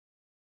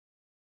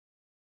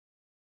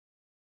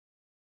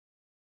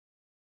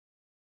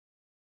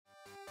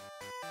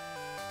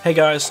Hey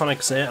guys,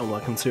 Sonic here and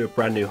welcome to a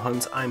brand new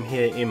hunt. I'm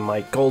here in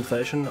my gold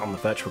version on the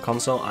Virtual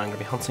Console. I'm going to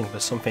be hunting for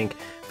something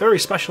very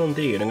special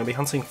indeed. I'm going to be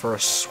hunting for a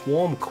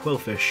swarm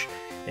Qwilfish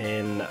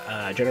in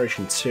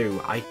Generation 2.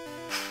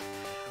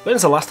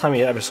 When's the last time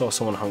you ever saw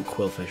someone hunt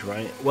Qwilfish,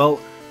 right? Well,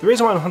 the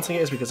reason why I'm hunting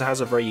it is because it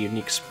has a very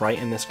unique sprite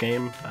in this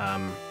game.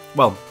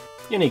 Well,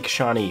 unique,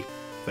 shiny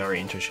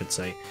variant I should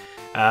say.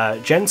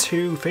 Gen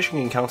 2 fishing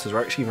encounters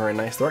are actually very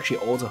nice. They're actually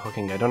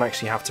auto-hooking. I don't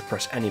actually have to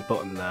press any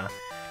button there.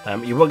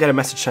 You will get a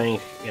message saying,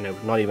 you know,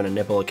 not even a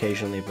nibble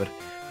occasionally, but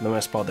for the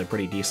most part they're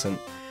pretty decent.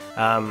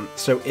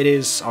 So it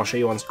is, I'll show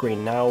you on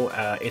screen now,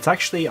 it's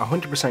actually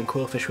 100%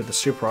 Qwilfish with the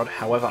Super Rod,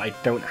 however I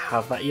don't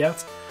have that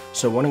yet.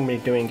 So what I'm going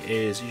to be doing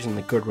is using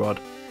the Good Rod,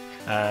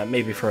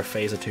 maybe for a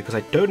phase or two, because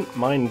I don't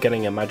mind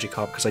getting a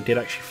Magikarp, because I did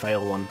actually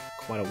fail one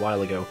quite a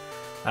while ago.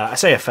 I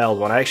say I failed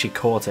one, I actually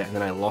caught it and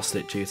then I lost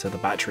it due to the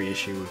battery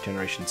issue with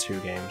Generation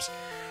 2 games.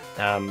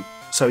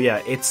 So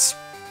yeah, it's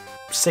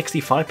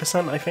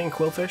 65% I think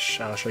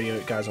Qwilfish. I'll show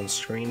you guys on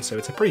screen, so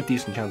it's a pretty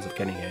decent chance of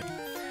getting it.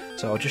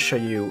 So I'll just show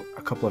you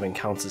a couple of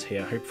encounters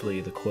here.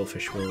 Hopefully the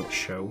Qwilfish will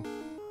show.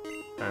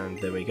 And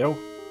there we go.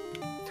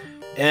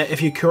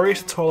 If you're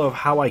curious at all of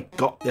how I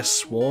got this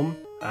swarm,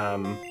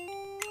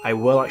 I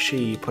will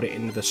actually put it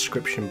in the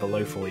description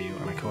below for you,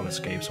 and I can't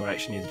escape, so I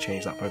actually need to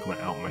change that Pokemon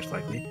out most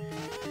likely.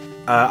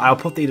 I'll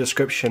put the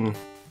description,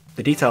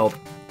 the detailed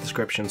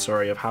description,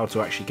 sorry, of how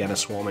to actually get a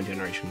swarm in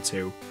Generation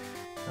 2.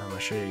 I'll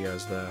show you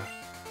guys there.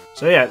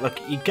 So yeah, look,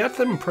 you get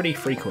them pretty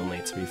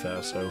frequently, to be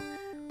fair, so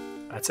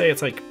I'd say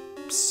it's like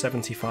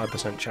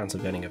 75% chance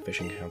of getting a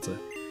fishing encounter.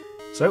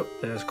 So,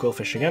 there's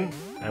Qwilfish again,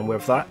 and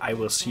with that, I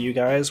will see you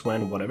guys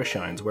when whatever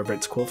shines, whether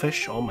it's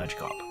Qwilfish or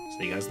Magikarp.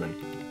 See you guys then.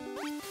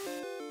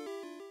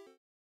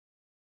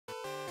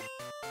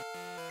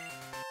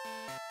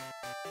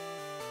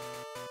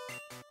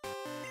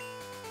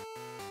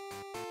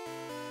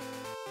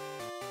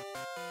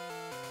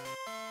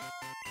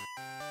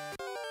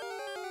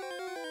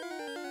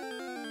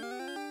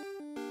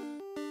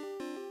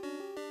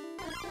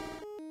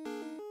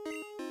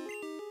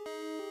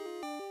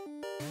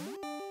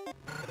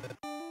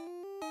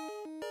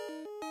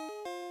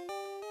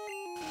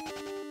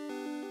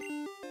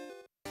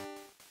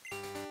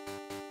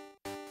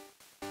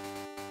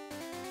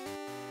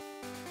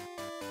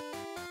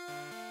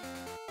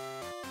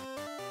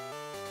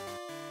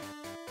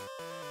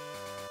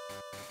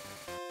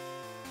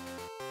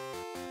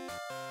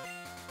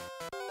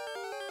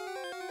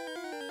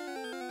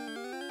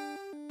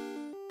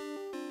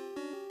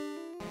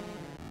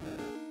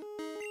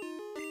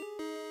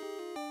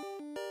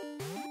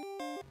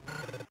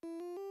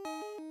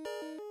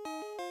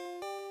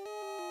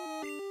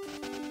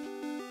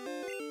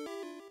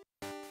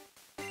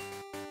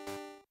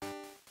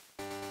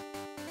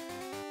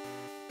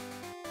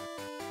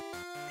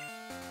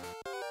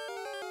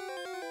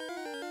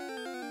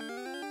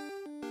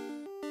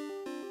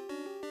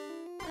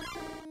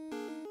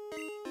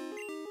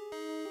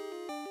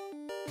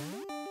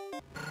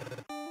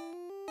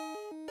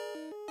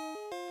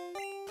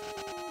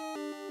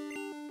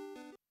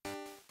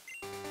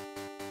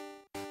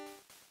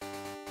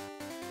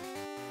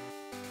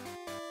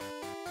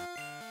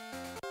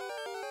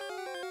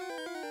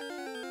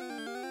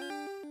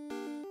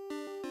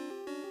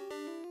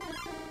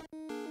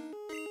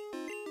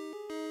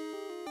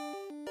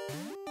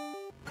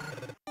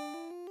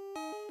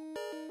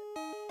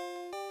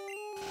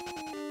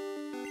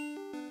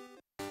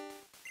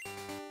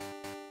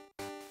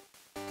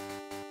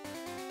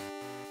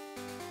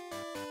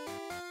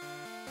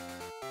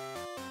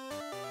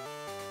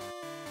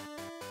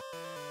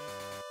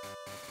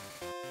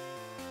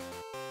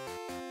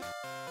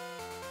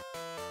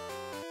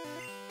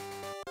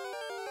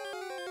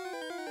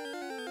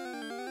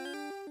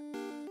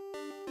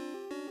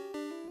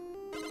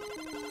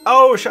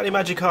 Oh, shiny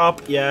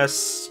Magikarp,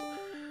 yes.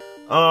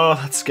 Oh,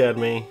 that scared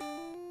me.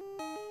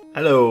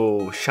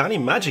 Hello, shiny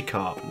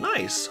Magikarp,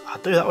 nice. Oh,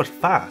 dude, that was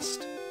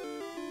fast.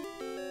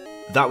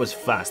 That was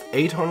fast.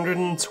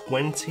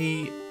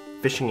 820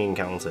 fishing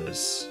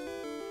encounters.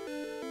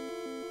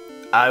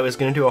 I was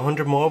going to do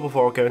 100 more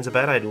before going to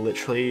bed. I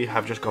literally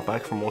have just got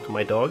back from walking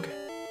my dog.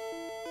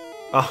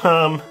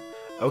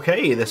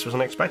 Okay, this was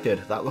unexpected.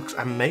 That looks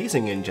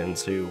amazing in Gen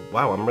 2.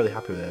 Wow, I'm really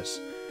happy with this.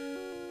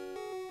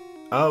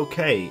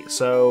 Okay,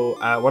 so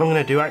what I'm going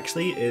to do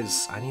actually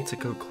is I need to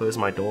go close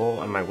my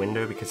door and my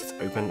window because it's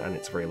open and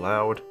it's very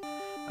loud.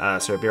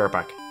 So I'll be right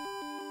back.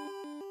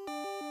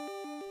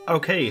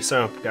 Okay,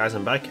 so guys,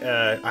 I'm back.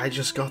 I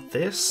just got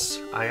this.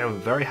 I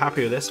am very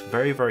happy with this.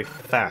 Very, very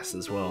fast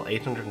as well.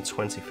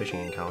 820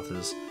 fishing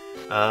encounters.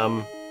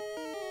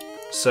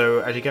 So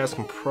as you guys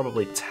can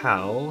probably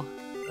tell,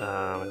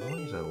 I don't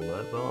use a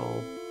alert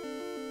bell.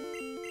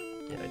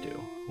 Yeah, I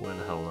do. When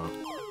the hell not?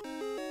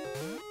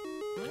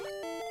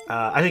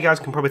 As you guys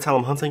can probably tell,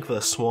 I'm hunting for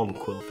the swarm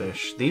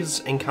Qwilfish.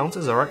 These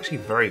encounters are actually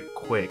very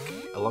quick,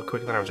 a lot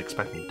quicker than I was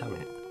expecting, damn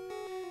it.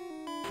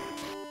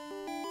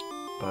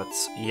 But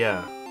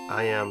yeah,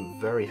 I am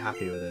very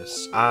happy with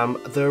this. One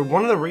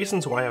of the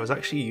reasons why I was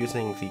actually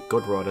using the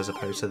Good Rod as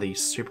opposed to the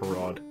Super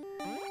Rod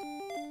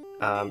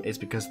is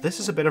because this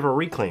is a bit of a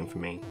reclaim for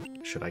me,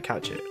 should I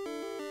catch it.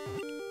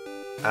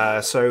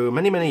 So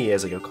many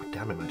years ago, god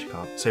damn it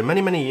Magikarp, so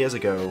many years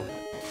ago,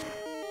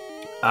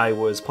 I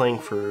was playing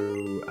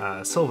through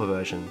Silver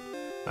version,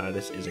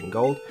 this is in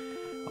Gold,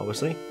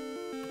 obviously,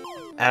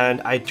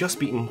 and I'd just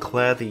beaten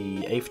Claire the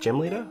 8th gym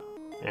leader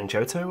in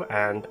Johto,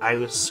 and I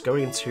was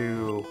going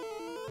to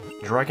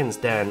Dragon's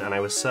Den and I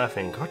was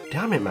surfing, god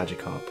damn it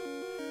Magikarp.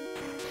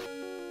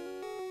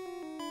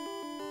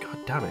 God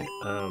damn it,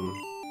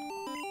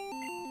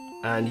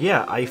 and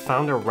yeah, I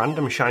found a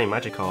random shiny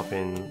Magikarp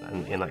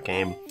in that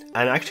game.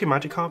 And actually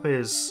Magikarp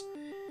is...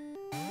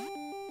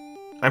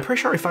 I'm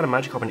pretty sure I found a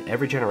Magikarp in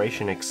every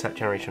generation except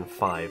Generation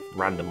 5,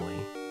 randomly.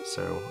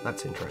 So,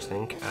 that's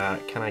interesting.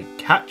 Can I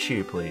catch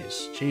you,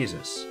 please?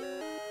 Jesus.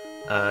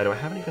 Do I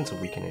have anything to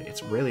weaken it?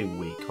 It's really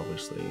weak,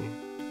 obviously.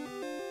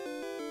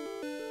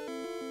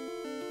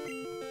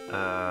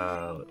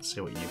 Let's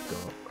see what you've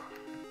got.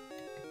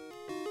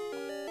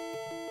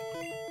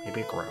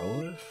 Maybe a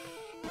Growlithe?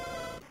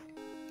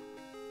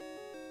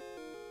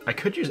 I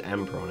could use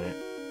Ember on it,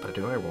 but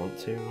do I want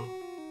to?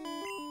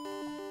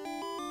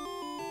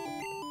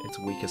 It's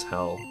weak as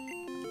hell.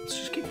 Let's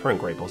just keep throwing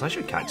Great Balls. I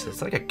should catch this.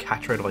 It's like a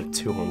catch rate of like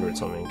 200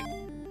 something.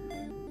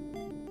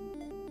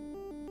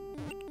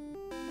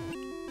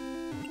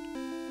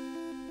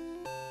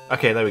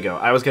 Okay, there we go.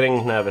 I was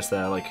getting nervous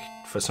there, like,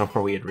 for some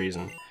weird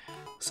reason.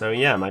 So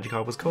yeah,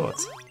 Magikarp was caught.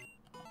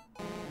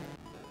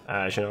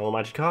 General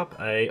Magikarp,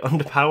 a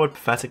underpowered,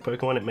 pathetic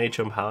Pokemon. It may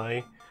jump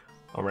high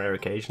on rare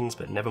occasions,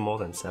 but never more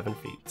than 7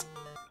 feet.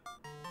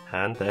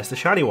 And there's the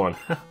shiny one.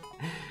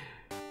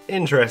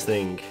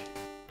 Interesting.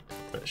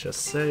 Let's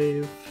just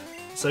save.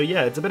 So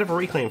yeah, it's a bit of a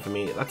reclaim for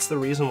me. That's the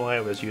reason why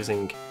I was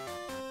using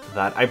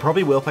that. I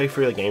probably will play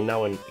through the game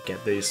now and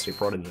get the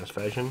Super Rod in this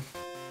version.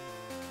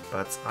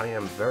 But I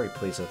am very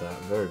pleased with that.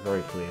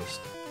 Very pleased.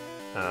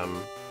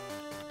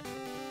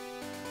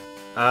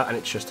 And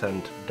it's just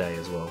turned day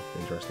as well.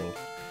 Interesting.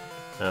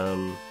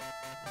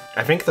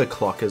 I think the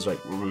clock is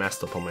like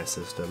messed up on my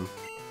system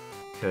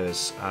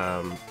because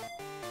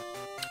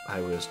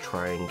I was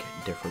trying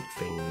different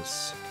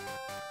things.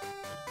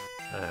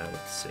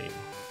 Let's see.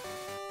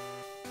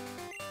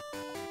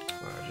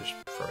 I'll just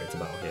throw it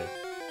about here.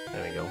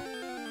 There we go.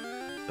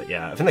 But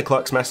yeah, I think the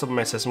clock's messed up on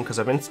my system because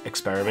I've been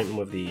experimenting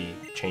with the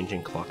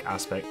changing clock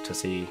aspect to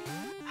see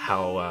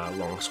how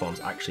long swarms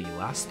actually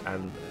last,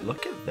 and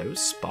look at those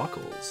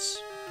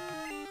sparkles.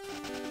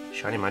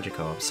 Shiny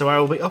Magikarp. So I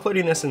will be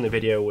uploading this in the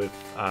video with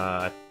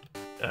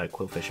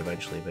Qwilfish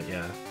eventually, but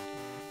yeah.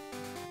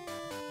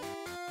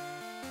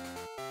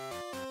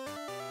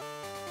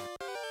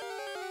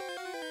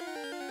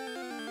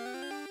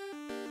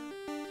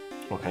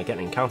 What can I get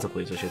an encounter,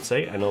 please, I should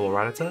say? A normal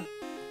Rattata.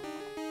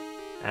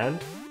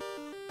 And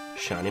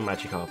shiny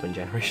Magikarp in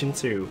Generation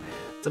 2.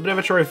 It's a bit of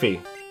a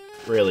trophy,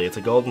 really. It's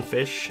a golden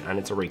fish, and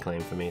it's a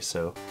reclaim for me,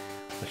 so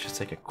let's just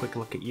take a quick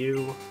look at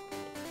you.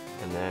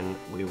 And then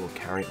we will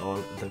carry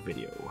on the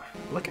video.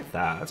 Look at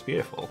that, that's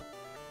beautiful.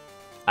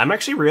 I'm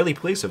actually really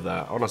pleased with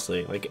that,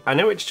 honestly. Like, I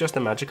know it's just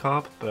a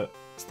Magikarp, but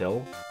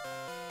still.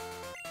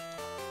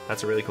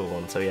 That's a really cool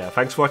one. So yeah,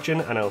 thanks for watching,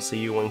 and I'll see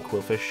you when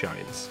Qwilfish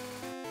shines.